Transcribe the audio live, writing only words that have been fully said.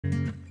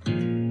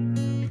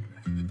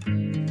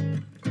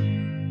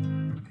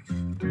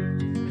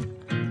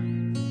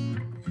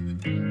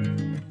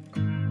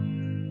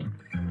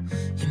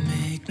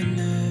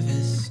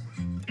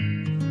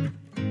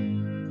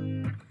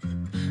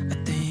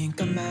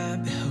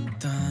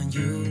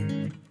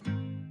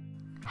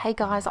Hey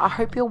guys, I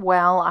hope you're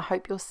well. I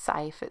hope you're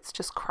safe. It's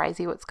just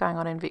crazy what's going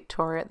on in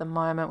Victoria at the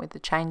moment with the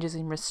changes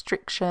in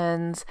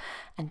restrictions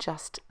and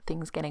just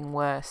things getting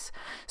worse.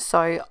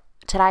 So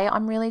today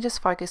I'm really just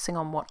focusing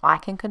on what I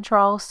can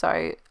control.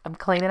 So I'm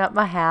cleaning up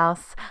my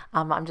house.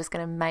 I'm just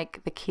going to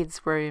make the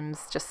kids'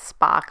 rooms just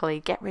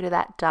sparkly, get rid of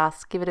that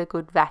dust, give it a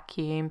good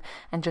vacuum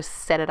and just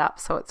set it up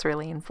so it's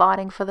really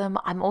inviting for them.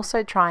 I'm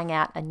also trying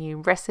out a new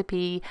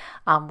recipe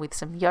with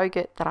some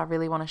yogurt that I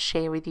really want to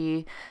share with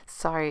you.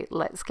 So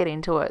let's get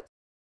into it.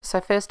 So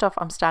first off,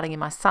 I'm starting in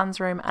my son's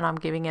room and I'm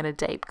giving it a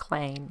deep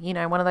clean. You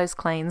know, one of those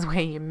cleans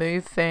where you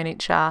move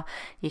furniture,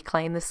 you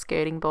clean the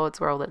skirting boards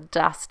where all the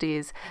dust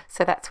is.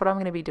 So that's what I'm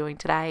going to be doing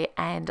today.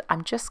 And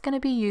I'm just going to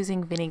be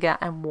using vinegar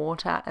and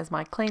water as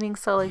my cleaning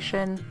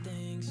solution.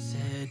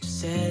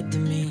 Said to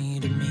me,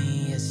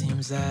 it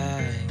seems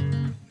like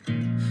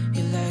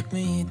you like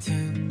me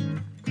too.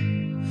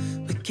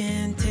 We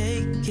can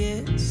take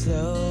it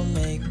slow,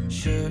 make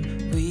sure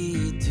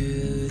we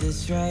do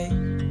this right.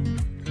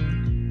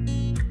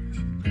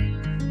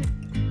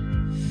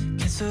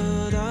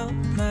 Canceled all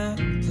my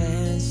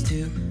plans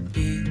to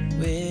be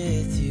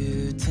with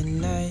you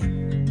tonight.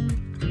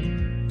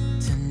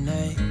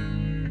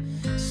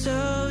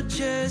 So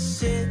just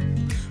sit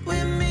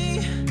with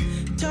me,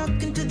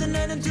 talking to the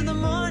night until the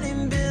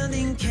morning,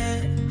 building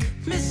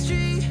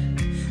chemistry.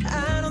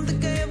 I don't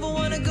think I ever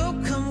wanna go,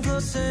 come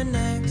closer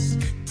next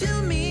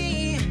to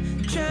me.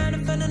 Trying to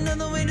find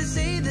another way to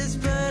say this,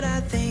 but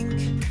I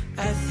think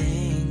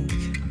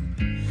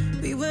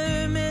we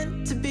were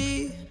meant to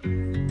be.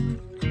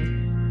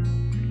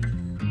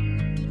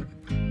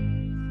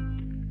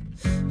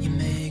 You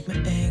make me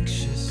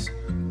anxious.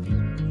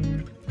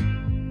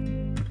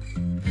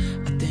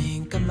 I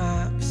think I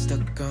might be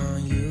stuck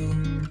on you.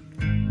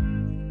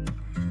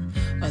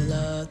 I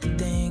love the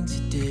things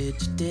you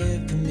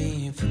did for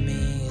me.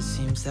 It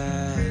seems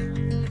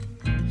like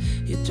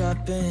you're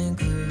dropping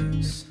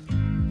clues.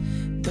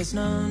 There's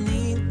no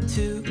need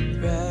to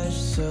rush,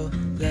 so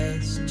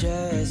let's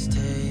just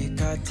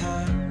take our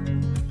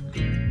time.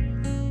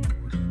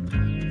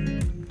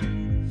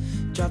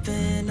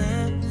 Dropping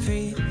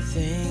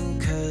everything,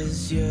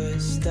 'cause you're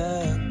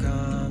stuck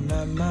on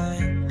my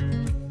mind.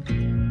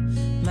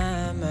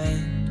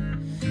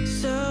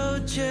 So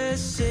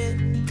just sit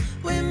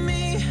with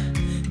me,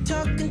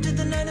 talking to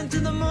the night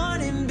until the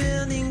morning,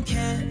 building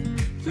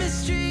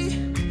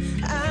chemistry.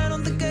 I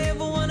don't think I ever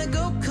wanna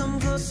go, come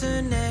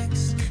closer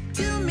next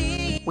to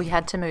me. We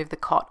had to move the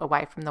cot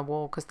away from the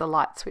wall because the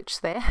light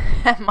switched there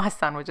and my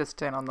son would just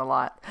turn on the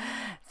light.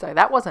 So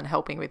that wasn't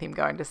helping with him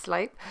going to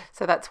sleep.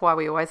 So that's why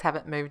we always have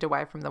it moved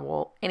away from the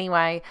wall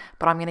anyway.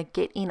 But I'm going to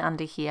get in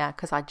under here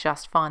because I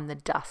just find the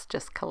dust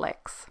just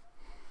collects.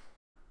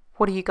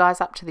 What are you guys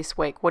up to this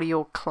week? What are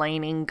your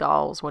cleaning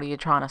goals? What are you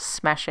trying to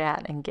smash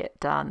out and get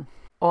done?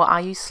 Or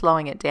are you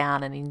slowing it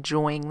down and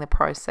enjoying the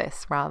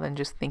process rather than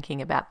just thinking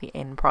about the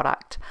end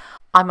product?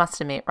 I must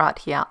admit right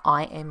here,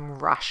 I am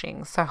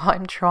rushing. So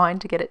I'm trying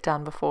to get it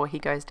done before he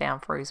goes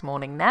down for his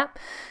morning nap.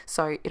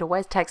 So it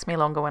always takes me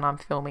longer when I'm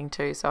filming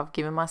too. So I've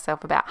given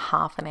myself about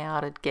half an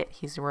hour to get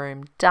his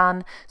room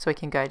done so he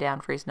can go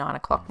down for his 9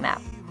 o'clock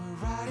nap.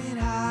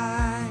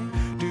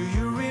 Do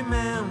you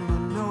remember?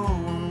 No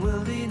one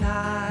will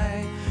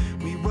deny.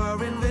 We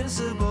were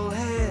invincible,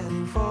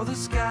 heading for the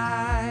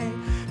sky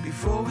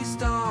before we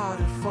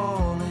started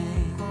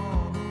falling.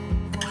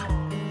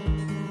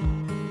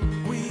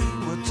 We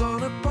were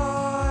torn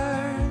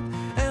apart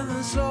and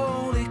then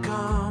slowly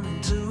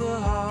coming to a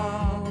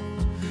halt,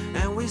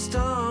 and we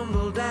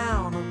stumbled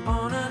down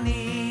upon our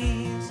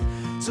knees,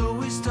 so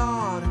we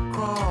started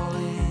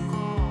crawling.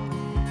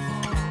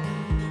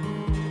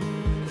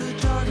 The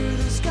darker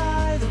the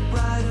sky, the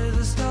brighter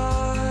the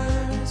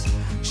stars,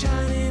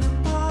 shining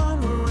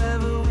upon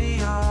wherever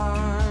we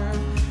are.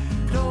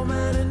 No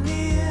matter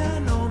near,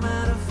 no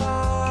matter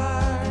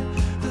far,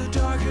 the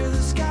darker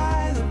the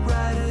sky, the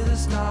brighter the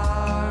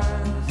stars.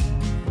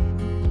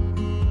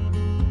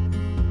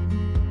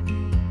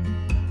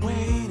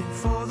 Waiting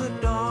for the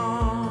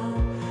dawn,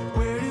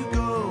 where to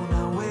go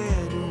now,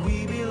 where do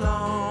we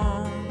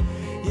belong?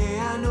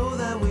 Yeah, I know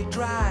that we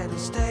try to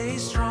stay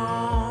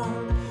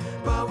strong,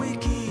 but we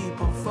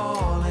keep on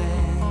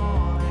falling.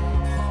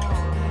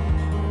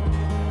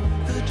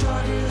 The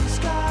darker the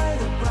sky,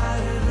 the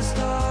brighter the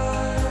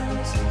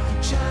stars,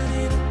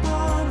 shining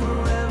upon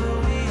wherever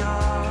we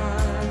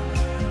are.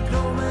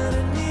 No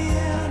matter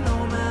near,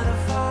 no matter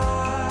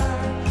far,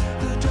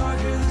 the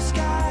darker the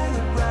sky,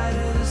 the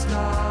brighter the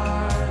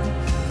stars.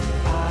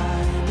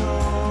 I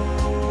know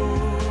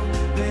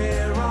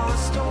there are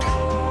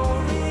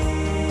stories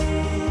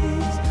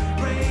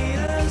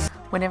greater.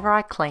 Whenever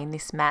I clean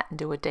this mat and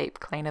do a deep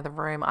clean of the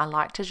room, I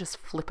like to just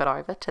flip it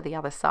over to the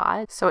other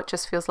side so it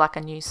just feels like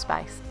a new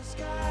space. The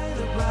sky,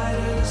 the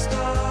brighter the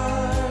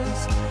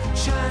stars,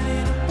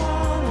 shining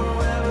upon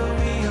wherever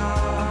we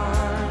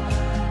are.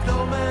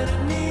 No matter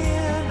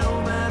near,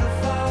 no matter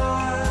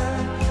far,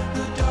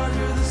 the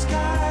darker the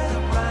sky, the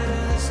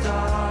brighter the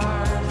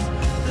stars.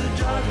 The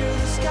darker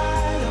the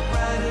sky, the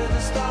brighter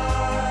the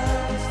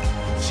stars,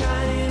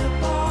 shining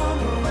upon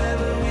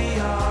wherever we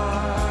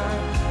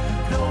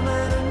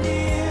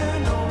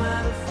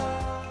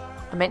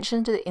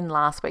mentioned it in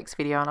last week's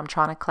video, and I'm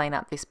trying to clean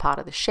up this part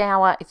of the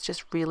shower. It's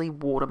just really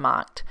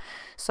watermarked.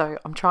 So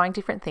I'm trying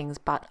different things,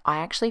 but I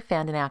actually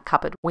found in our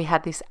cupboard we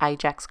had this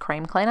Ajax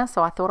cream cleaner,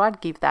 so I thought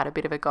I'd give that a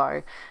bit of a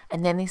go.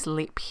 And then this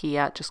lip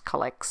here just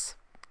collects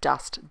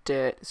dust,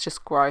 dirt. It's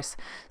just gross.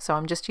 So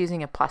I'm just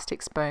using a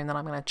plastic spoon that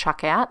I'm going to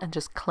chuck out and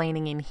just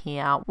cleaning in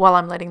here while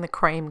I'm letting the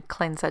cream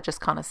cleanser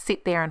just kind of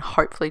sit there and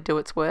hopefully do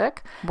its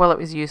work. Well, it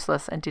was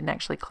useless and didn't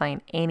actually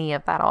clean any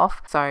of that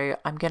off. So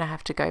I'm going to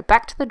have to go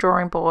back to the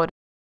drawing board.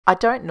 I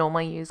don't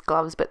normally use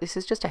gloves, but this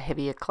is just a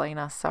heavier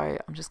cleaner, so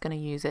I'm just going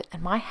to use it.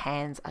 And my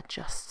hands are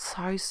just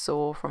so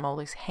sore from all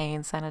this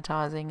hand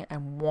sanitizing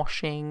and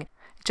washing.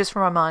 It just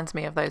reminds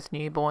me of those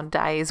newborn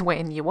days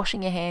when you're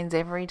washing your hands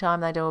every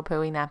time they do a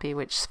pooey nappy,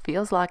 which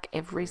feels like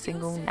every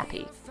single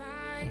nappy.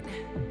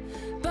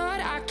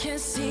 But I can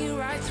see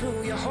right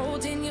through. You're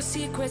holding your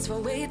secrets for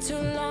way too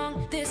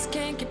long. This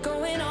can't keep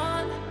going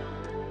on.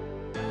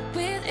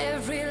 With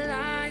every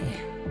lie,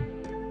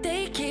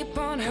 they keep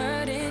on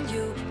hurting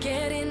you,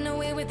 getting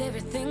away with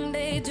everything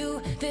they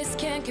do. This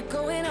can't keep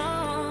going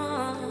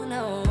on.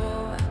 No,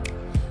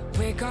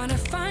 we're gonna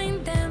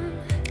find them,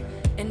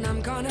 and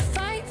I'm gonna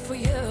fight for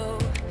you.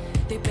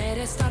 They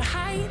better start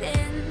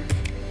hiding.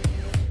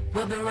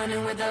 We'll be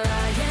running with the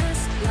lions,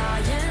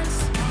 lions.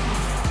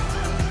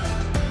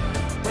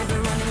 We'll be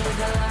running with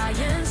the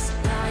lions,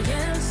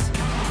 lions.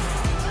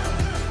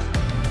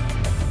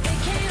 They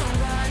can't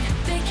run,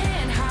 they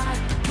can't hide.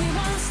 We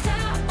won't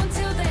stop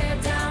until they're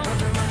down. We'll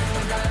be running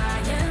with the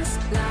lions,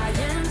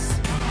 lions.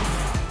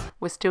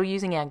 We're still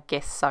using our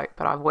Guess soap,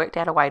 but I've worked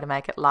out a way to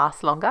make it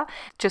last longer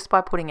just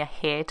by putting a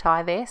hair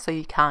tie there so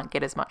you can't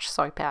get as much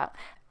soap out.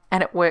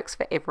 And it works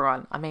for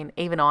everyone. I mean,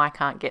 even I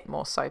can't get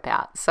more soap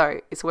out.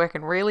 So it's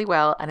working really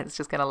well, and it's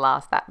just going to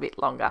last that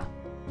bit longer.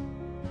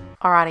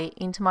 Alrighty,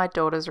 into my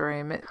daughter's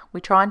room.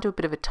 We try and do a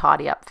bit of a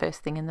tidy up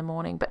first thing in the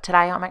morning, but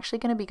today I'm actually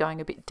going to be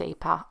going a bit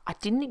deeper. I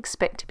didn't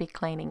expect to be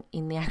cleaning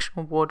in the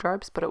actual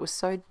wardrobes, but it was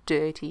so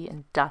dirty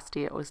and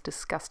dusty, it was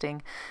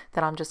disgusting,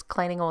 that I'm just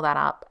cleaning all that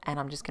up, and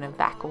I'm just going to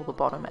vac all the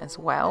bottom as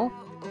well.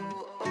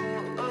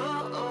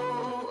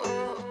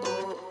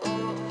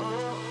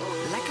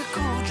 Like a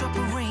cool drop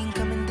of rain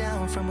coming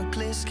down from a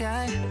clear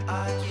sky.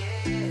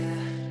 Yeah.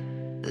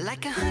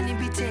 Like a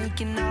honeybee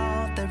taking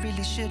off that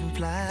really shouldn't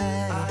fly.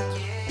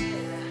 Yeah.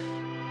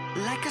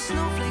 Like a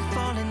snowflake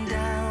falling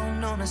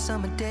down on a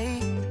summer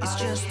day. It's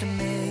just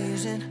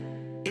amazing.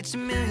 It's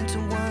 1,000,000 to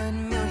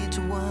 1, 1,000,000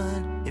 to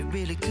 1. It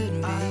really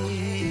couldn't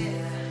be.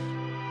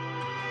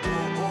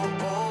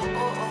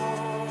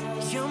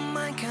 You're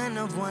my kind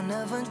of one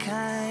of a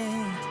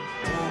kind.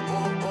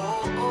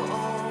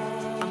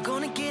 I'm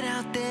gonna get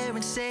out there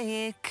and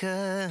say it,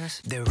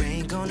 'cause there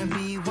ain't gonna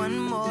be one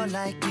more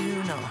like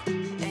you, no.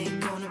 Ain't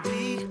gonna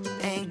be,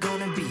 ain't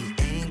gonna be,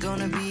 ain't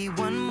gonna be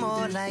one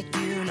more like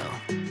you, no.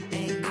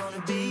 Ain't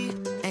gonna be,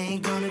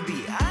 ain't gonna be.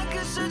 I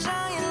could search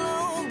high and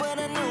low, but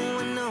I know,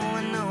 I know,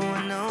 I know,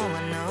 I know,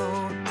 I know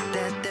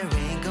that there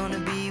ain't gonna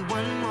be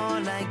one more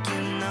like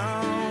you, no.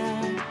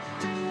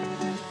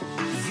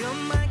 You're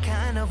my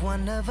kind of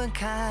one of a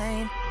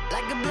kind.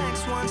 Like a black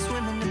swan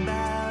swimming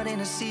about in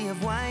a sea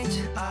of white.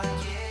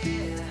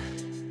 Yeah.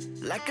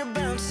 Like a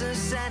bouncer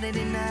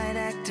Saturday night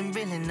acting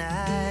really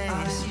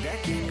nice.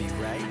 That can't be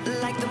right.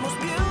 Like the most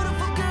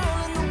beautiful girl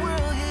in the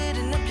world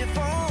hitting up your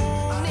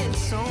phone.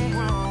 It's so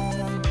wrong.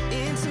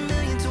 It's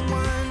 1,000,000 to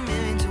 1,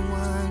 1,000,000 to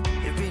 1.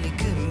 It really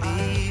couldn't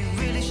be,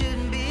 really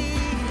shouldn't be.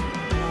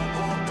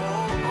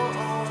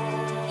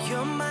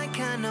 You're my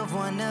kind of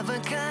one of a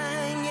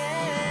kind, yeah.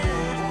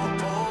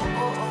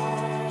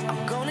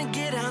 I'm gonna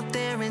get out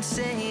there and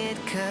say it,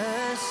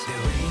 'cause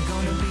there ain't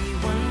gonna be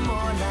one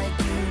more like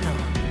you, no.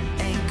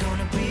 Ain't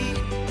gonna be,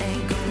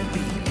 ain't gonna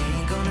be,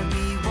 ain't gonna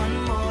be one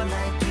more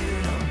like you,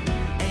 no.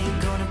 Ain't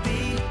gonna be,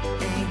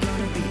 ain't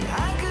gonna be.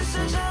 I could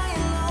search high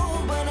and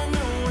low, but I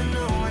know, I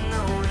know, I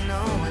know, I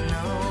know, I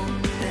know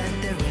that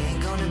there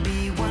ain't gonna be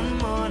one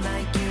more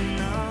like you,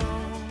 no.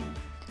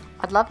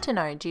 I'd love to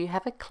know, do you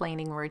have a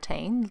cleaning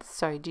routine?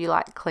 So do you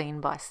like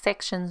clean by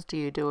sections? Do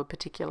you do a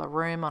particular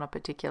room on a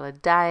particular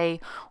day?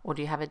 Or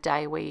do you have a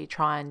day where you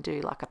try and do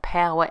like a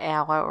power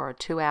hour or a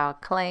 2-hour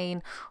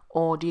clean?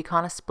 Or do you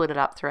kind of split it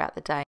up throughout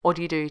the day? Or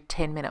do you do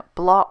 10-minute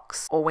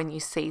blocks? Or when you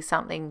see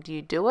something, do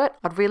you do it?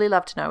 I'd really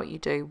love to know what you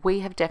do.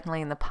 We have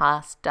definitely in the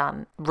past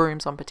done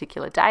rooms on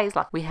particular days.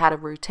 Like we had a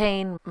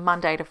routine,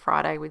 Monday to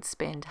Friday, we'd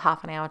spend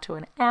half an hour to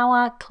an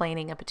hour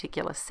cleaning a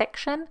particular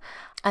section.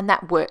 And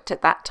that worked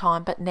at that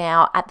time. But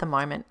now at the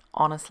moment,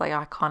 honestly,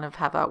 I kind of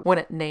have a, when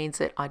it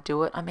needs it, I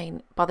do it. I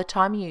mean, by the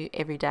time you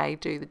every day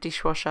do the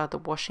dishwasher, the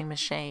washing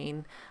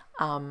machine,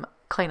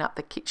 clean up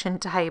the kitchen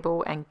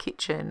table and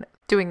kitchen,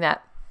 doing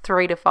that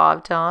 3 to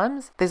 5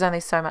 times. There's only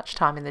so much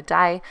time in the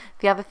day.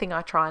 The other thing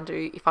I try and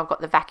do, if I've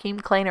got the vacuum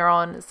cleaner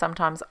on,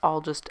 sometimes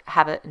I'll just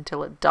have it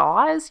until it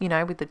dies. You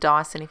know, with the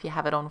Dyson, if you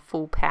have it on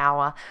full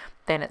power,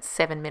 then it's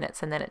 7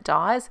 minutes and then it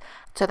dies.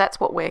 So that's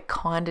what we're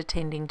kind of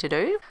tending to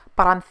do.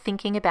 But I'm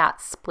thinking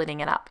about splitting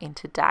it up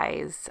into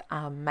days,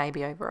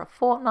 maybe over a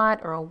fortnight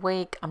or a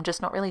week. I'm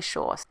just not really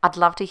sure. I'd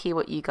love to hear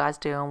what you guys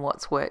do and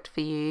what's worked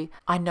for you.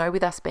 I know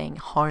with us being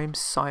home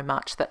so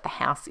much that the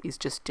house is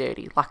just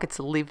dirty. Like, it's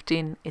lived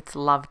in, it's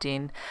loved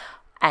in.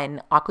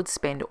 And I could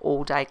spend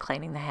all day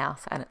cleaning the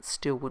house and it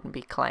still wouldn't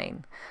be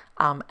clean.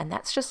 And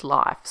that's just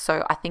life.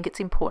 So I think it's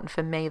important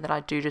for me that I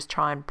do just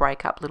try and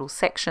break up little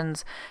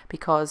sections,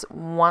 because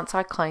once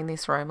I clean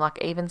this room, like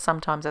even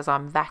sometimes as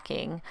I'm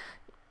vacuuming,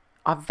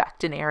 I've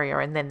vacuumed an area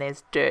and then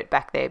there's dirt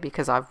back there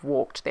because I've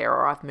walked there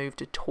or I've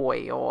moved a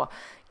toy, or,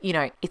 you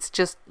know, it's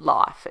just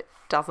life. It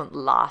doesn't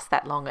last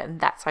that long, and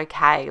that's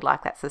okay.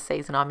 Like, that's the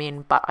season I'm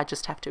in, but I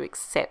just have to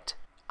accept.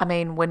 I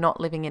mean, we're not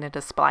living in a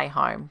display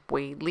home.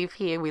 We live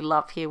here, we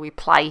love here, we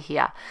play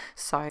here.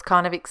 So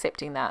kind of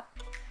accepting that.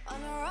 On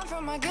the run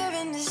from my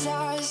given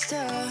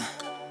disaster,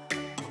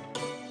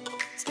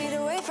 speed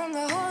away from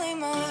the holy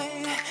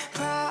mind,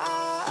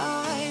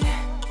 pride.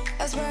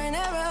 I swear I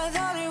never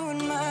thought it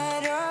would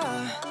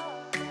matter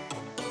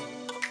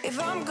if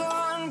I'm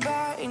gone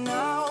by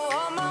now.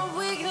 All my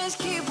weakness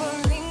keep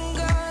on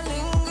linger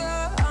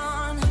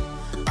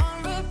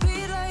on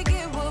repeat, like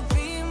it will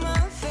be my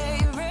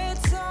favorite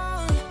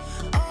song.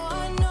 Oh,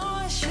 I know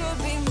I should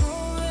be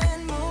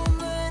moving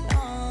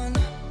on,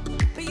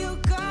 but you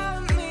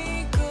got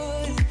me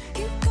good,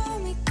 you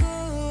got me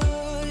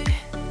good.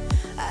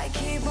 I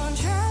keep on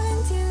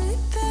driving till it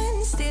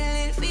bends, still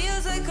it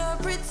feels like I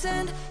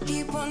pretend.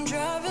 Keep on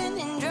driving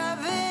and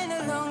driving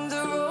along the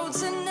road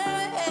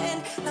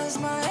tonight. Lost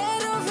my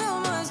head over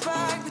my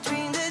back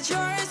between the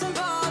jars and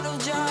bottle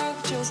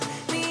jack. Just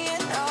me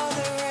and all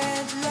the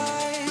red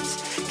lights.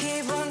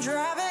 Keep on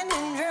driving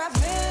and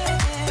driving.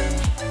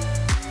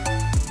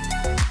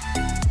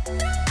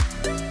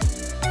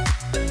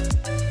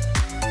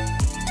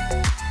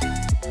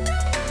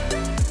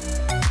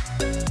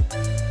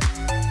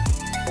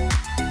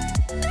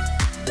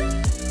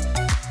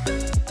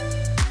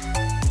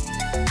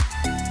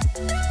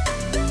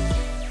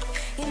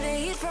 In the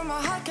heat from a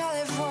hot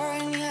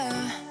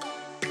California,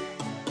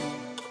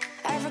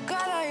 I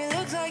forgot how you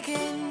look like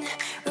in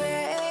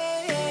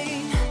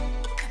rain.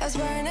 I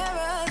swear I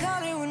never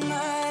thought it would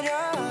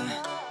matter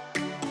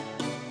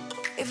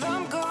if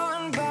I'm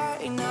gone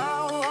by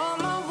now. All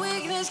my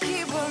weakness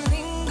keep on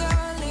linger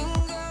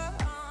on.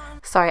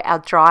 So our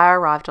dryer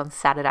arrived on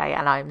Saturday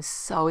and I'm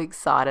so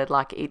excited.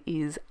 Like, it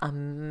is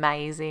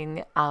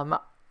amazing.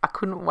 I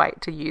couldn't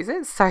wait to use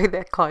it. So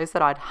the clothes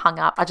that I'd hung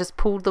up, I just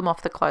pulled them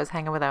off the clothes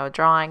hanger where they were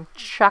drying,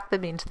 chucked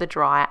them into the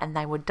dryer, and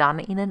they were done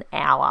in an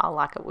hour.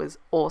 Like, it was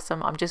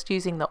awesome. I'm just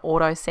using the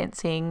auto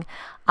sensing.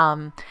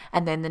 And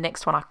then the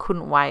next one, I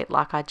couldn't wait.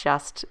 Like, I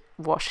just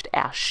washed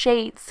our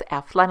sheets,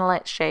 our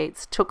flannelette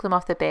sheets, took them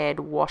off the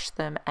bed, washed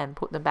them and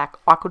put them back.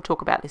 I could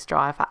talk about this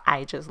dryer for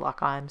ages.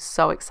 Like, I am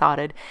so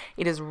excited.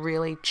 It has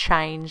really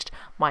changed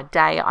my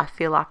day. I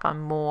feel like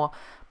I'm more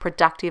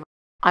productive.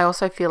 I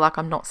also feel like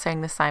I'm not seeing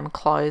the same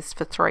clothes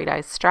for 3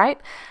 days straight.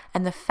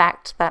 And the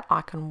fact that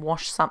I can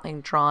wash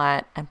something, dry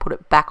it, and put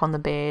it back on the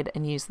bed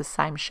and use the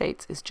same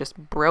sheets is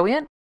just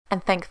brilliant.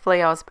 And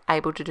thankfully I was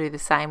able to do the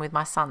same with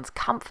my son's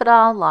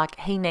comforter. Like,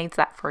 he needs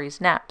that for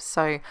his naps.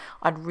 So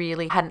I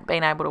really hadn't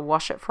been able to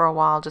wash it for a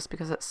while just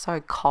because it's so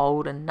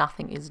cold and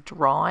nothing is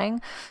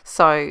drying.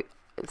 So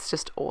it's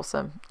just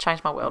awesome.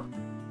 Changed my world.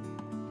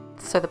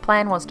 So the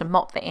plan was to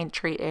mop the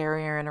entry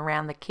area and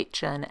around the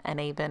kitchen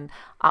and even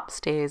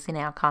upstairs in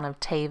our kind of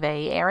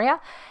TV area.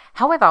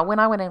 However, when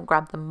I went and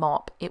grabbed the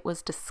mop, it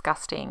was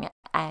disgusting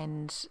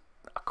and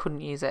I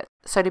couldn't use it.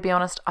 So to be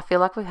honest, I feel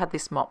like we've had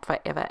this mop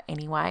forever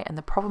anyway, and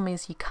the problem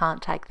is you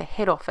can't take the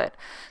head off it.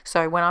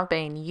 So when I've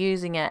been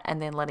using it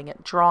and then letting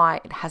it dry,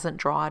 it hasn't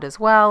dried as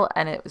well,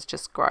 and it was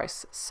just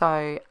gross.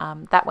 So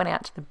that went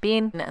out to the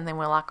bin, and then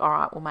we're like, all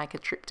right, we'll make a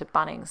trip to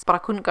Bunnings. But I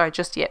couldn't go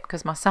just yet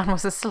because my son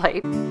was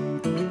asleep.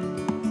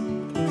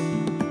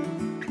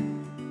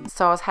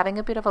 So I was having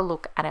a bit of a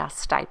look at our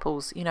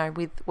staples, you know,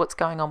 with what's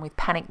going on with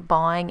panic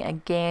buying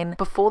again.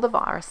 Before the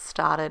virus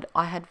started,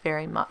 I had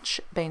very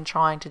much been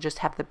trying to just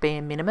have the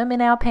bare minimum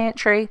in our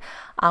pantry,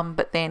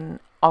 but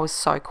then I was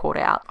so caught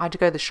out. I had to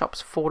go to the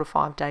shops 4 to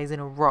 5 days in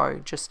a row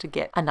just to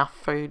get enough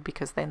food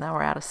because then they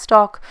were out of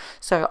stock.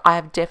 So I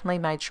have definitely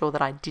made sure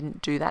that I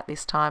didn't do that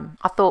this time.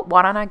 I thought,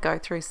 why don't I go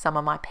through some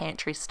of my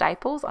pantry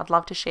staples? I'd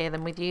love to share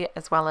them with you,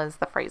 as well as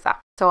the freezer.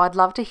 So I'd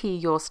love to hear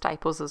your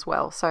staples as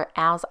well. So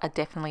ours are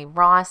definitely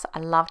rice. I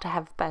love to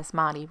have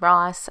basmati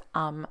rice.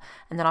 And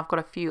then I've got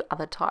a few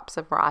other types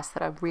of rice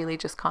that are really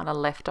just kind of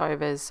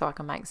leftovers so I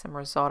can make some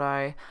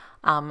risotto.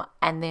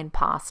 And then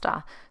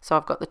pasta. So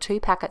I've got the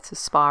 2 packets of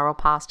spiral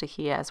pasta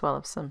here, as well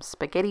as some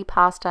spaghetti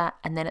pasta.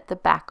 And then at the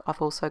back,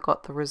 I've also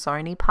got the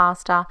risotto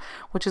pasta,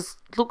 which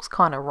looks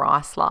kind of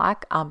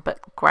rice-like, but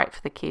great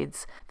for the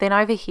kids. Then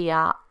over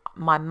here,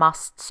 my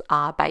musts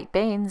are baked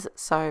beans.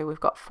 So we've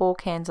got 4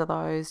 cans of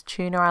those.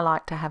 Tuna I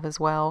like to have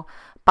as well.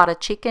 Butter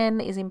chicken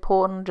is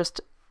important.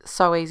 Just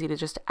so easy to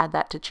just add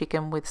that to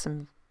chicken with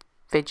some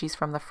veggies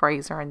from the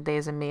freezer, and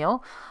there's a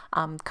meal.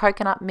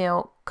 Coconut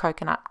milk,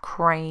 coconut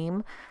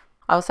cream.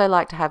 I also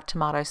like to have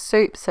tomato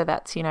soup, so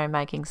that's,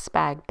 making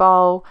spag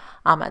bowl.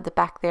 At the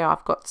back there,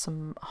 I've got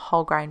some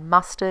whole grain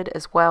mustard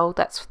as well.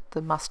 That's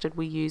the mustard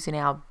we use in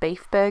our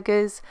beef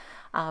burgers.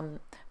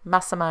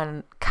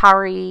 Massaman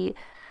curry,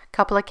 a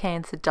couple of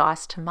cans of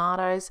diced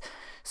tomatoes.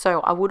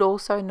 So I would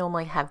also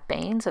normally have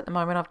beans. At the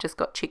moment, I've just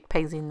got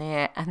chickpeas in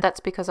there, and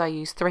that's because I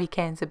use 3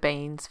 cans of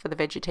beans for the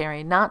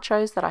vegetarian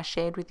nachos that I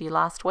shared with you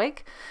last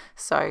week.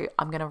 So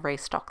I'm going to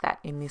restock that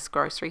in this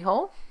grocery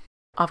haul.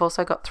 I've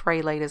also got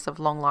 3 litres of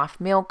long life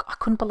milk. I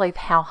couldn't believe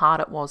how hard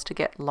it was to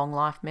get long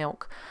life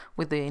milk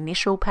with the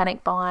initial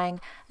panic buying.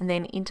 And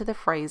then into the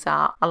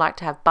freezer, I like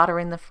to have butter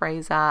in the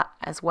freezer,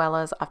 as well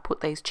as I've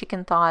put these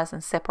chicken thighs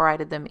and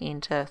separated them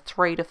into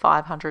 300 to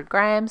 500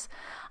 grams.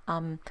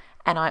 And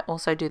I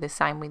also do the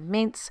same with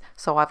mince,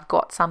 so I've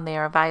got some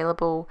there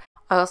available.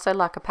 I also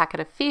like a packet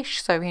of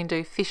fish, so we can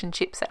do fish and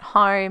chips at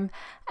home,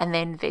 and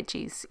then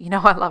veggies.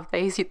 I love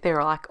these.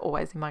 They're like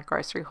always in my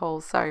grocery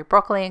hauls. So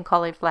broccoli and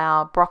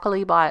cauliflower,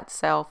 broccoli by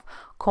itself,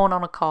 corn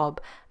on a cob,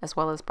 as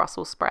well as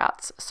Brussels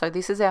sprouts. So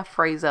this is our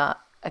freezer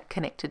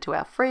connected to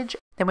our fridge.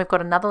 Then we've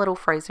got another little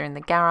freezer in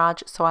the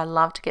garage, so I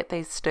love to get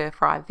these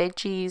stir-fry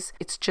veggies.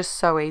 It's just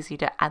so easy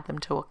to add them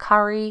to a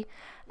curry.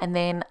 And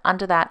then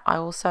under that, I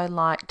also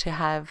like to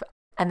have,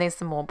 and there's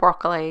some more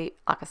broccoli,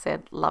 like I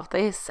said, love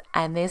this.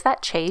 And there's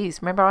that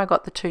cheese. Remember, I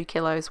got the 2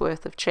 kilos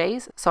worth of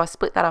cheese, so I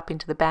split that up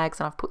into the bags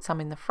and I've put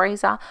some in the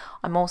freezer.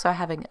 I'm also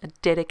having a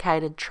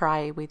dedicated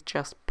tray with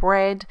just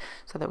bread,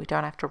 so that we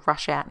don't have to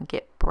rush out and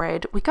get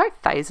bread. We go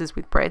phases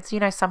with breads.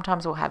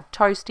 Sometimes we'll have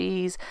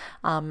toasties,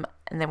 and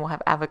then we'll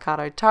have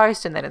avocado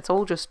toast, and then it's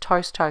all just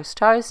toast, toast,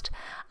 toast.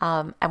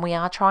 And we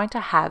are trying to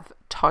have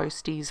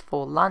toasties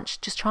for lunch,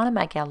 just trying to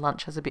make our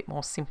lunches a bit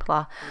more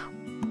simpler.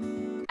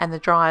 And the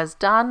dryer's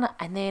done,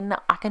 and then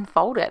I can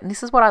fold it. And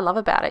this is what I love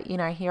about it.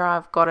 Here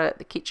I've got it at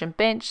the kitchen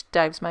bench.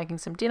 Dave's making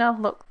some dinner.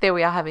 Look, there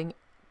we are having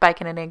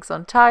bacon and eggs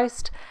on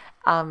toast.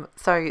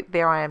 So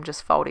there I am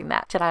just folding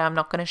that. Today I'm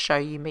not going to show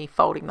you me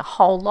folding the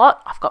whole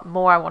lot. I've got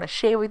more I want to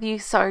share with you.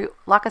 So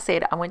like I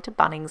said, I went to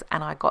Bunnings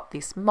and I got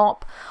this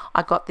mop.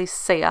 I got this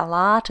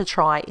CLR to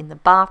try in the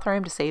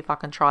bathroom to see if I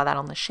can try that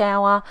on the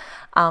shower.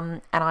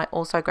 And I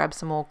also grabbed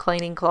some more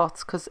cleaning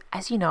cloths because,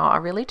 as you know, I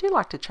really do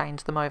like to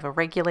change them over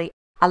regularly.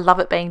 I love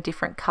it being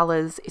different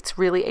colours. It's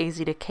really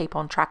easy to keep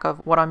on track of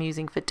what I'm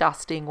using for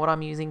dusting, what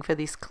I'm using for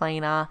this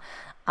cleaner.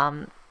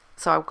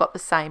 So I've got the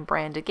same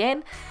brand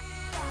again.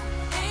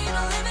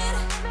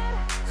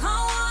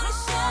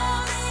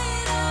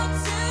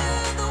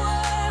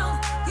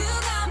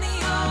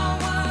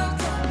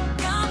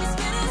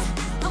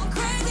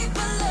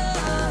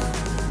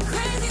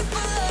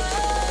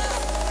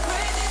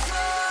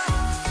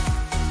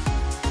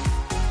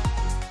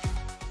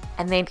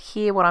 And then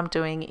here what I'm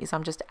doing is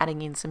I'm just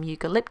adding in some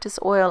eucalyptus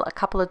oil, a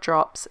couple of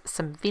drops,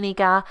 some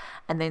vinegar,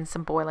 and then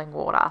some boiling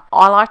water.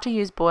 I like to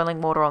use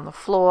boiling water on the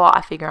floor.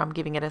 I figure I'm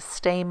giving it a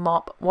steam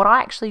mop. What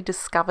I actually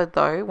discovered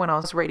though when I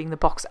was reading the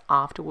box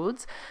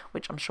afterwards,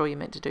 which I'm sure you're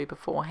meant to do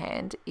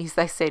beforehand, is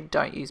they said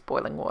don't use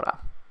boiling water.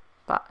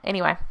 But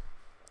anyway,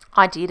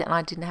 I did, and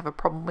I didn't have a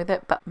problem with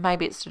it, but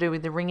maybe it's to do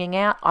with the wringing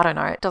out. I don't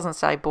know. It doesn't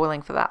stay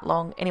boiling for that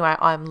long. Anyway,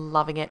 I'm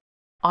loving it.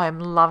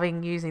 I'm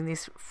loving using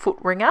this foot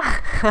wringer,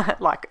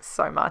 like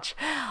so much.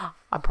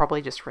 I'm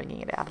probably just wringing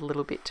it out a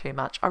little bit too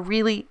much. I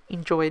really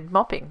enjoyed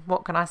mopping.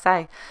 What can I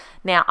say?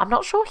 Now, I'm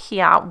not sure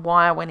here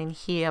why I went in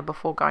here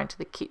before going to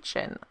the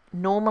kitchen.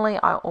 Normally,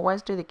 I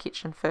always do the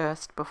kitchen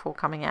first before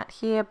coming out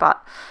here,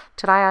 but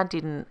today I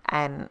didn't,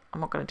 and I'm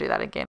not going to do that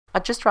again.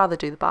 I'd just rather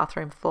do the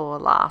bathroom floor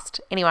last.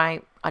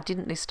 Anyway, I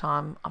didn't this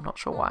time. I'm not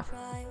sure why.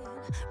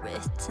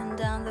 Written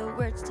down the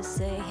words to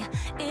say,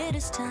 it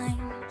is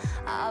time.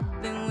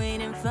 I've been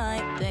waiting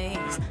 5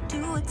 days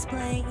to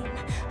explain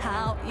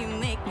how you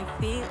make me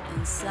feel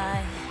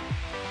inside.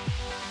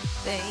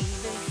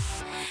 Baby,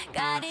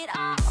 got it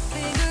all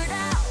figured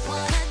out,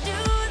 wanna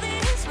do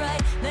this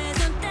right. There's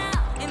no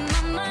doubt in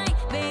my mind,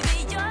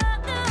 baby, you're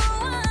the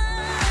one.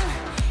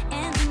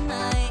 And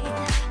tonight,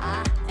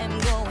 I am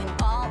going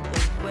all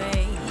the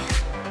way.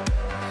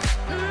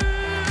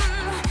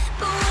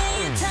 The way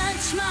you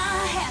touch my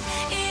hand,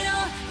 it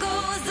all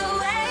goes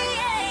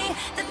away.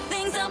 The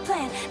things I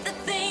planned, the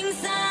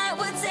things I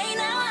would say,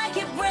 now I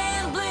keep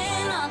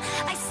rambling on.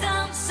 I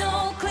sound so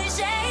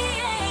cliche.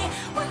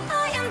 What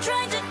I am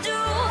trying to do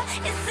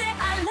is say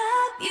I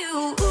love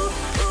you. Ooh,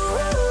 ooh,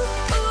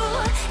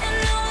 ooh, and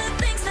all the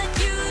things that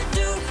you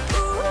do.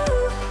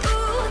 Ooh,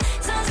 ooh,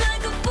 sounds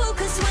like a fool,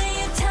 'cause when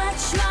you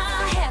touch my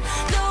hand,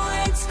 the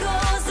words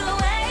goes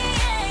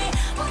away.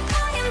 What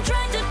I am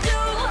trying to do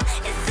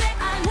is say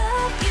I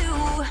love you.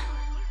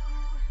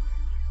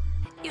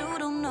 You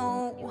don't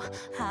know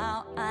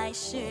how I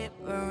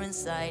shiver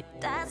inside.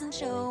 Doesn't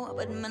show,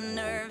 but my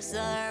nerves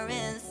are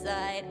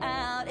inside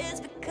out. It's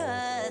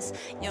because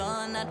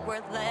you're not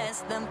worth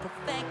less than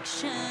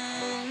perfection.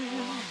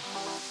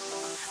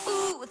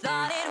 Ooh,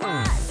 thought it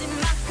was in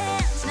my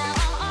hands, now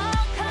I'm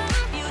all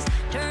confused.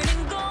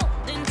 Turning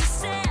gold into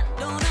sand,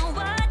 don't know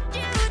what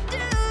you do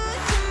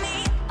to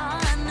me.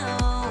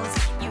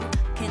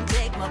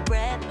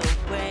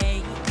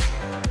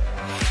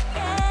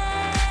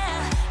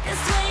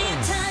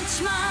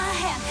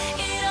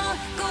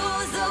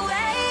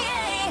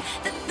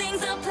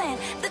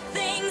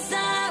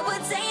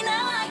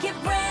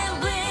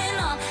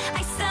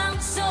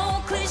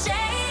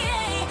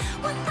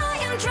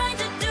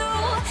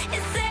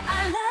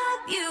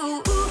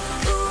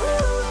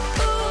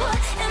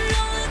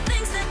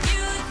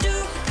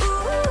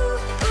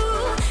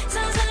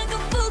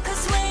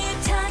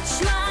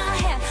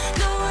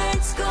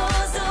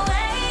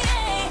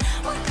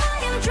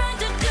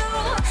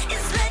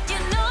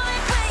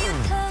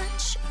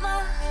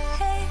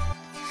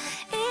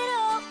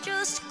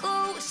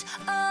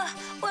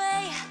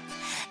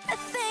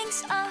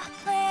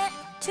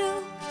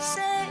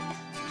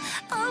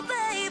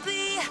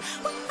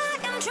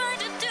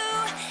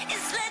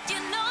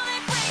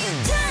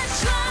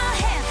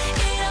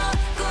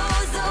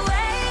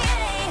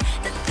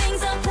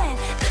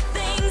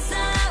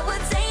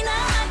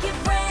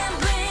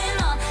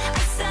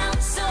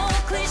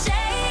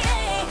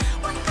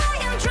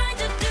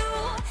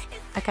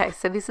 Okay,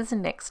 so this is the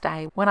next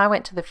day. When I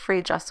went to the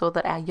fridge, I saw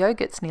that our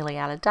yogurt's nearly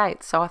out of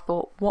date. So I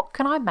thought, what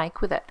can I make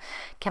with it?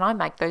 Can I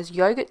make those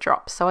yogurt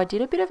drops? So I did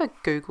a bit of a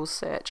Google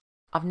search.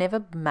 I've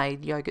never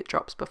made yogurt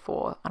drops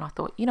before, and I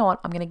thought, you know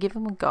what, I'm going to give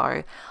them a go.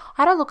 I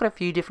had a look at a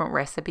few different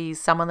recipes.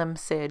 Some of them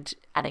said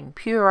adding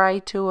puree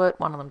to it.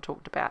 One of them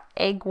talked about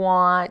egg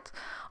white.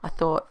 I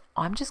thought,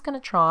 I'm just going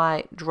to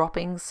try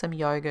dropping some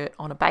yogurt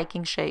on a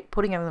baking sheet,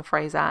 putting it in the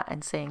freezer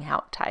and seeing how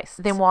it tastes.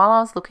 Then while I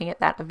was looking at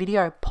that, a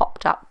video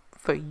popped up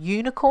for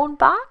unicorn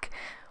bark,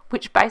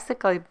 which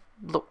basically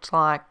looked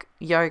like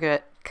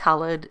yogurt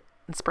coloured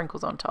and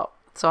sprinkles on top.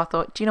 So I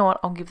thought, do you know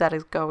what, I'll give that a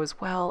go as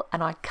well,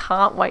 and I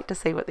can't wait to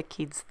see what the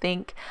kids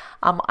think.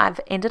 I've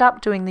ended up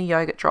doing the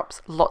yogurt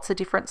drops lots of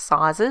different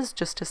sizes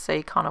just to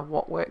see kind of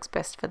what works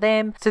best for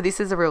them. So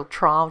this is a real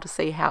trial to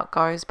see how it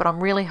goes, but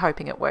I'm really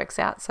hoping it works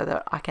out so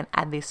that I can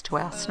add this to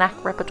our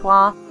snack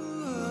repertoire.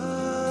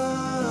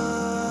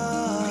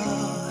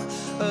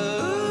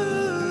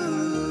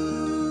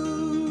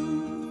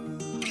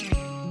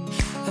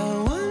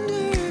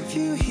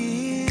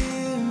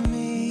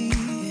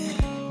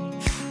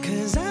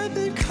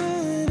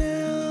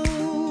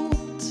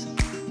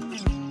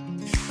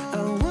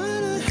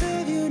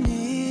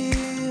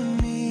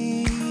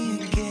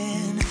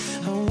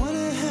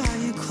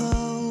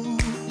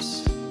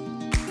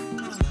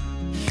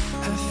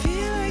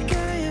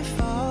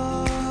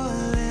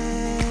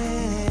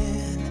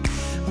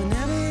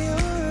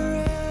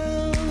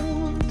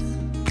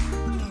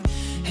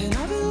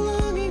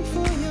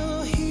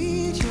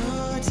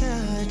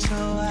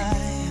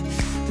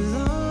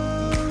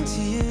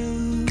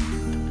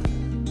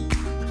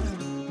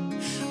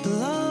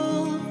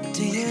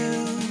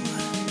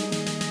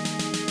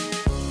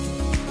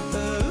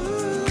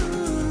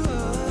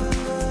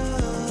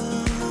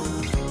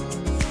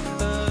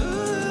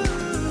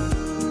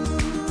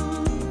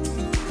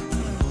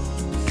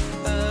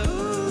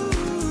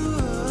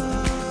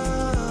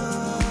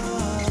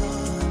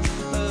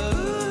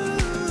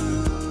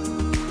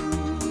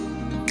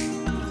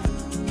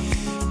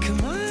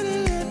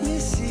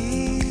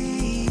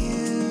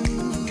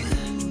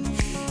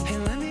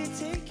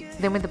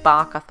 Then with the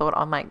bark, I thought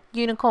I'll make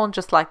unicorn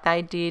just like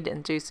they did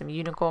and do some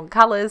unicorn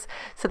colours.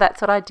 So that's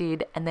what I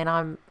did. And then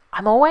I'm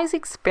always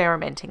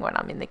experimenting when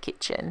I'm in the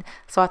kitchen.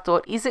 So I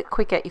thought, is it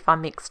quicker if I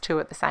mix two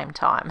at the same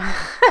time?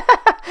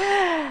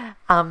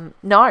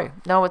 No,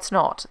 it's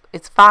not.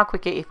 It's far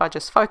quicker if I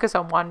just focus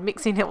on one,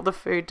 mix in all the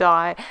food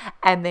dye,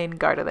 and then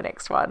go to the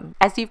next one.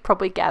 As you've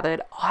probably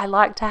gathered, I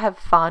like to have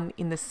fun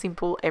in the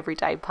simple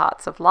everyday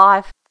parts of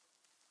life.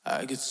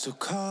 I get so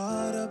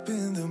caught up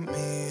in the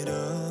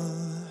middle,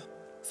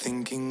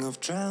 thinking of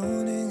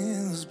drowning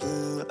in those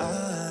blue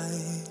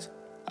eyes.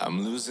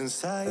 I'm losing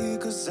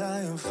sight 'cause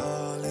I am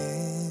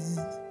falling.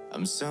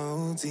 I'm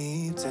so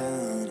deep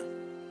down,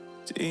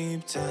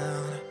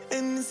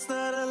 and it's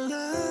not a lie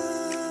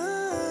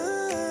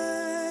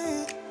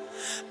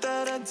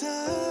that I die.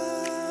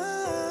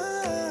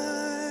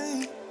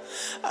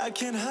 I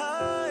can't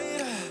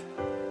hide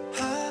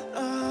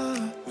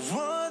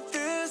what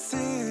this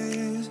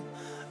is.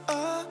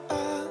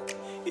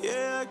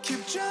 Yeah, I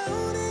keep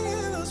drowning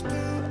in those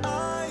blue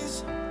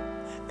eyes,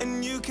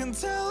 and you can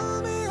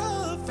tell me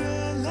all of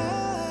your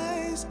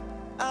lies.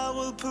 I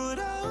will put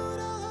out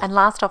all. And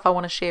last off, I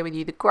want to share with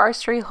you the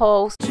grocery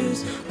hauls.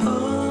 Just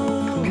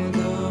hold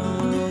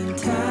on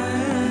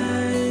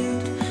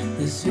tight.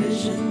 This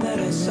vision that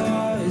I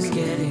saw is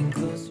getting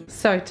closer.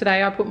 So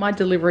today I put my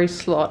delivery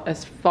slot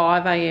as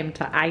 5 a.m.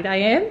 to 8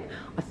 a.m.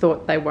 I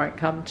thought they won't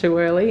come too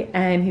early,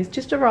 and he's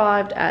just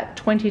arrived at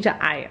 20 to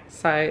 8,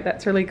 so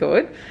that's really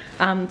good.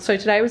 So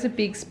today was a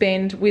big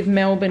spend with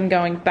Melbourne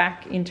going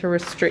back into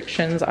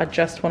restrictions. I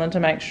just wanted to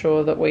make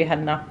sure that we had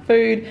enough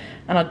food,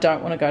 and I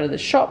don't want to go to the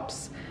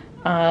shops.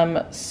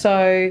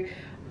 So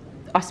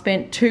I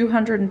spent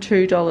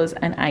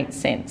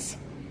 $202.08.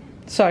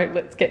 So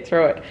let's get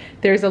through it.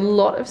 There's a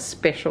lot of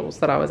specials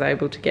that I was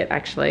able to get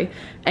actually,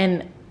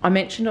 and I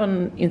mentioned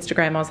on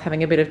Instagram I was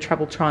having a bit of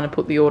trouble trying to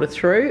put the order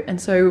through, and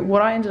so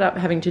what I ended up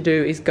having to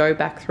do is go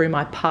back through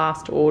my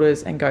past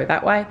orders and go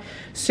that way.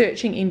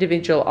 Searching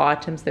individual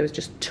items, there was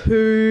just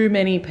too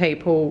many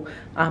people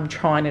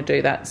trying to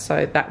do that,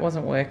 so that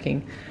wasn't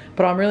working.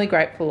 But I'm really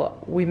grateful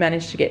we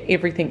managed to get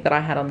everything that I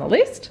had on the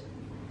list.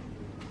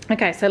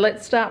 Okay, so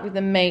let's start with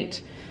the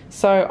meat.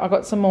 So I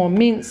got some more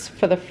mince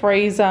for the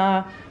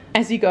freezer.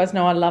 As you guys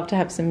know, I love to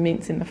have some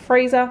mince in the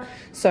freezer.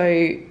 So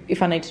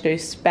if I need to do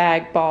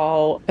spag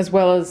bowl as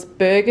well as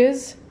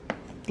burgers,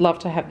 love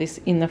to have this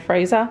in the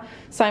freezer.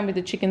 Same with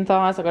the chicken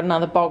thighs. I've got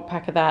another bulk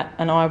pack of that,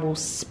 and I will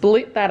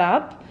split that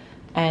up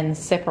and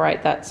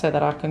separate that so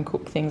that I can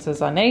cook things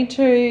as I need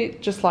to.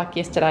 Just like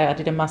yesterday, I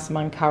did a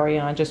massaman curry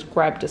and I just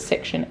grabbed a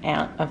section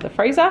out of the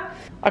freezer.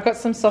 I've got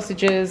some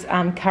sausages,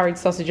 curried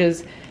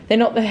sausages. They're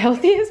not the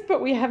healthiest,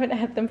 but we haven't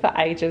had them for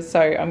ages, so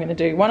I'm gonna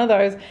do one of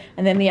those,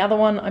 and then the other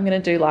one I'm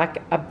gonna do like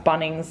a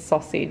Bunnings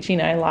sausage, you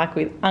know, like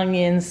with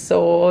onion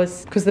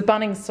sauce, because the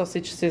Bunnings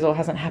sausage sizzle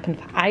hasn't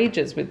happened for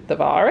ages with the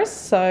virus,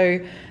 so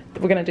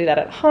we're gonna do that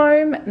at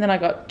home. And then I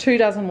got 2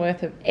 dozen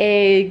worth of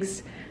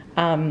eggs,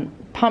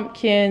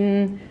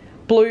 pumpkin,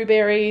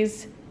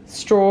 blueberries,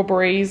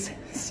 strawberries.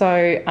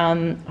 So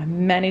I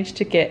managed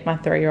to get my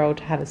 3-year-old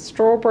to have a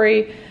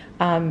strawberry,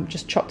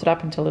 just chopped it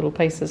up into little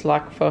pieces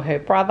like for her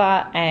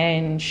brother,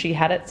 and she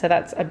had it, so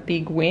that's a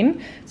big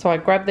win. So I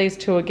grabbed these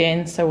 2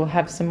 again, so we'll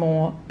have some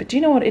more. But do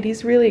you know what, it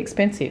is really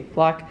expensive.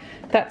 Like,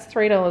 that's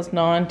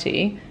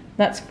 $3.90,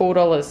 that's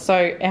 $4.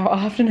 So our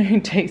afternoon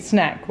tea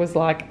snack was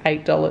like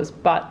 $8,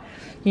 but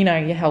you know,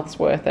 your health's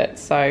worth it,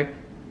 so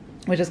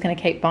we're just going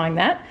to keep buying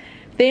that.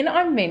 Then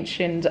I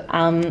mentioned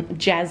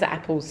jazz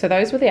apples. So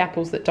those were the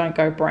apples that don't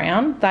go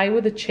brown. They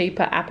were the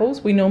cheaper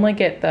apples. We normally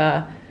get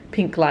the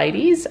pink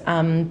ladies,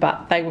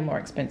 but they were more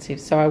expensive,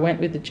 so I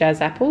went with the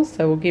jazz apples,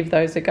 so we'll give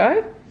those a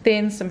go.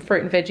 Then some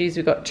fruit and veggies.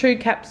 We've got 2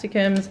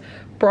 capsicums,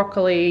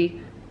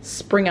 broccoli,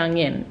 spring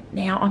onion.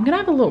 Now I'm gonna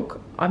have a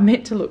look. I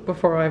meant to look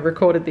before I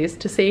recorded this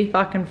to see if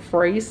I can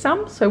freeze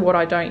some, so what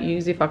I don't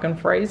use, if I can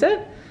freeze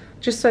it,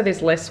 just so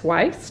there's less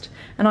waste.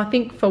 And I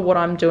think for what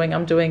I'm doing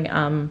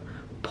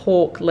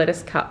pork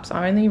lettuce cups.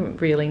 I only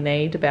really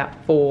need about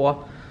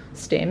 4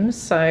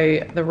 stems, so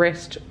the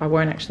rest I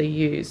won't actually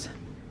use.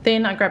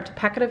 Then I grabbed a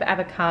packet of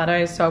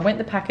avocados. So I went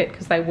the packet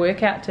because they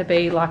work out to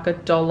be like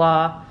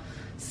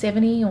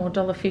 $1.70 or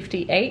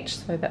 $1.50 each,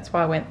 so that's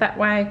why I went that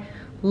way.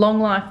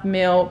 Long life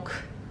milk,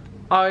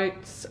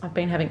 oats. I've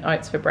been having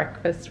oats for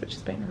breakfast, which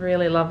has been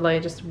really lovely.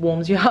 It just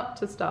warms you up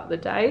to start the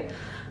day.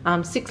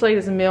 6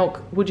 litres of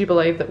milk. Would you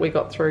believe that we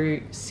got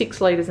through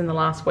 6 litres in the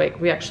last week?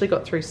 We actually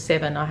got through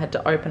 7. I had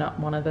to open up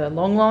one of the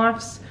long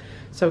lives.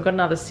 So we've got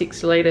another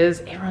 6 litres.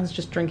 Everyone's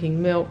just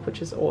drinking milk,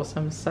 which is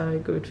awesome. So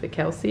good for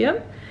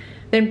calcium.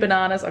 Then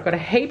bananas. I've got a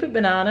heap of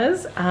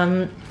bananas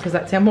because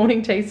that's our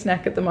morning tea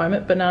snack at the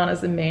moment.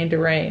 Bananas and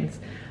mandarins.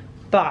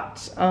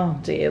 But, oh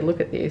dear,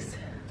 look at this.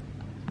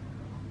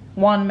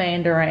 1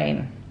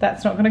 mandarin.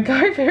 That's not going to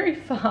go very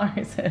far,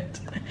 is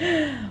it?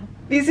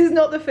 This is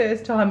not the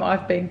first time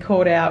I've been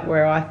caught out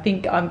where I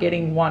think I'm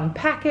getting 1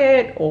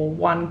 packet or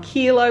 1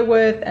 kilo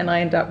worth and I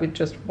end up with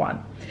just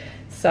 1.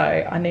 So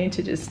I need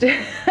to just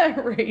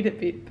read a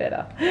bit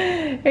better.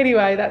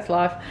 Anyway, that's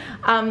life.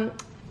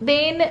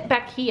 Then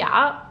back here,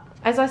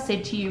 as I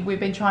said to you, we've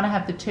been trying to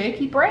have the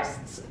turkey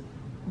breasts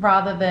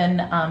rather than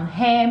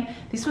ham.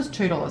 This was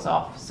 $2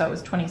 off, so it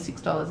was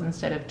 $26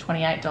 instead of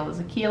 $28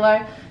 a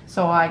kilo.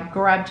 So I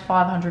grabbed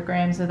 500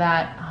 grams of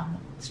that.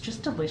 It's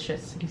just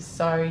delicious. It is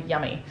so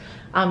yummy.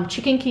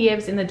 Chicken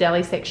Kievs in the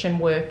deli section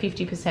were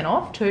 50%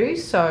 off too,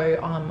 so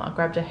I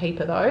grabbed a heap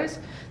of those.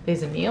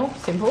 There's a meal,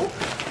 simple.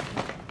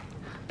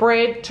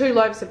 Bread, 2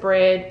 loaves of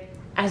bread.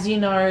 As you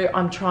know,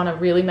 I'm trying to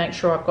really make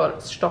sure I've got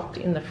it stocked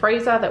in the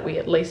freezer, that we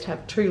at least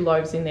have 2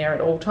 loaves in there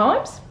at all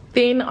times.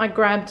 Then I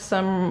grabbed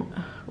some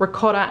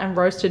ricotta and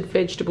roasted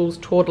vegetables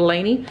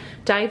tortellini.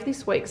 Dave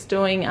this week's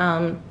doing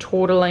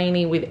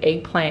tortellini with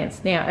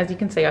eggplants. Now, as you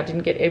can see, I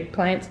didn't get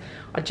eggplants.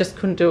 I just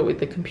couldn't do it with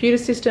the computer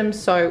system.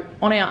 So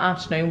on our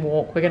afternoon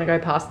walk, we're gonna go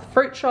past the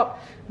fruit shop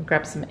and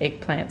grab some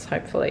eggplants,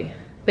 hopefully.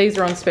 These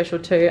are on special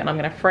too, and I'm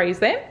gonna freeze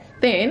them.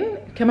 Then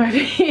come over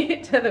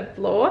here to the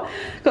floor.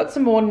 Got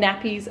some more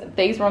nappies.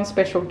 These were on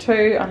special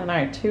too. I don't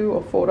know, $2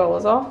 or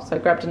 $4 off. So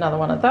grabbed another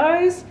one of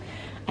those.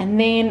 And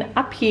then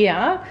up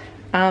here,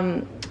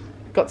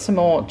 got some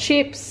more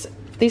chips.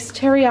 This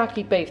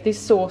teriyaki beef, this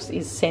sauce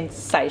is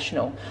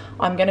sensational.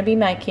 I'm going to be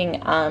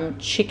making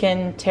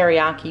chicken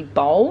teriyaki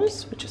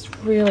bowls, which is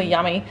really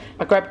yummy.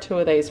 I grabbed 2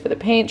 of these for the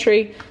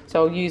pantry,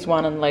 so I'll use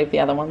one and leave the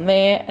other one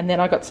there. And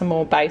then I got some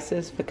more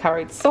bases for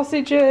curried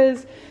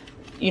sausages.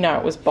 You know,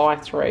 it was buy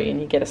 3 and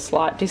you get a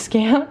slight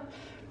discount.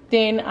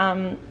 Then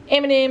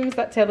M&M's,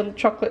 that's our little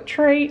chocolate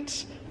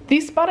treat.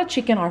 This butter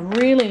chicken I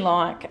really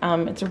like.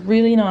 It's a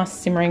really nice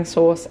simmering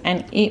sauce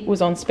and it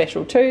was on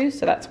special too,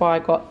 so that's why I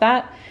got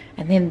that.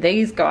 And then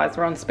these guys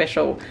were on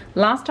special.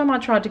 Last time I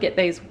tried to get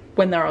these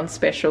when they were on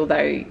special,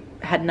 they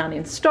had none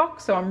in stock,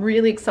 so I'm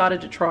really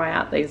excited to try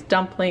out these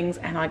dumplings,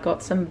 and I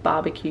got some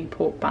barbecue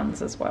pork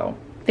buns as well.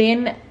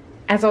 Then,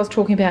 as I was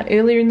talking about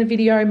earlier in the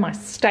video, my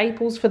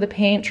staples for the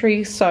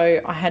pantry,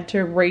 so I had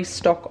to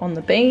restock on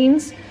the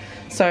beans.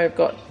 So I've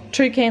got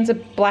 2 cans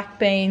of black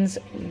beans,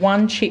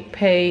 1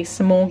 chickpea,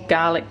 some more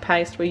garlic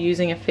paste. We're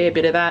using a fair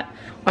bit of that.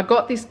 I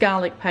got this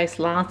garlic paste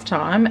last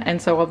time,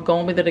 and so I've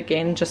gone with it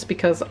again just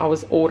because I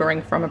was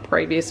ordering from a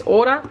previous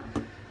order.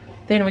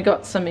 Then we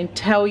got some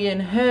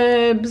Italian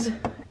herbs,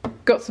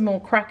 got some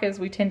more crackers.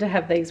 We tend to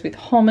have these with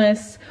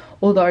hummus,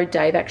 although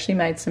Dave actually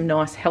made some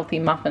nice healthy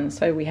muffins,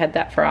 so we had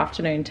that for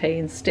afternoon tea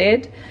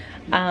instead.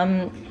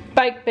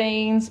 Baked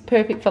beans,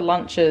 perfect for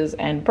lunches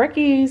and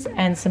brekkies,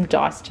 and some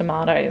diced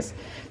tomatoes.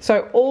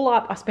 So all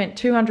up, I spent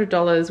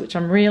 $200, which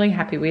I'm really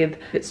happy with.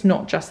 It's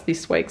not just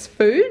this week's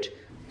food.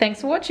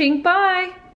 Thanks for watching. Bye.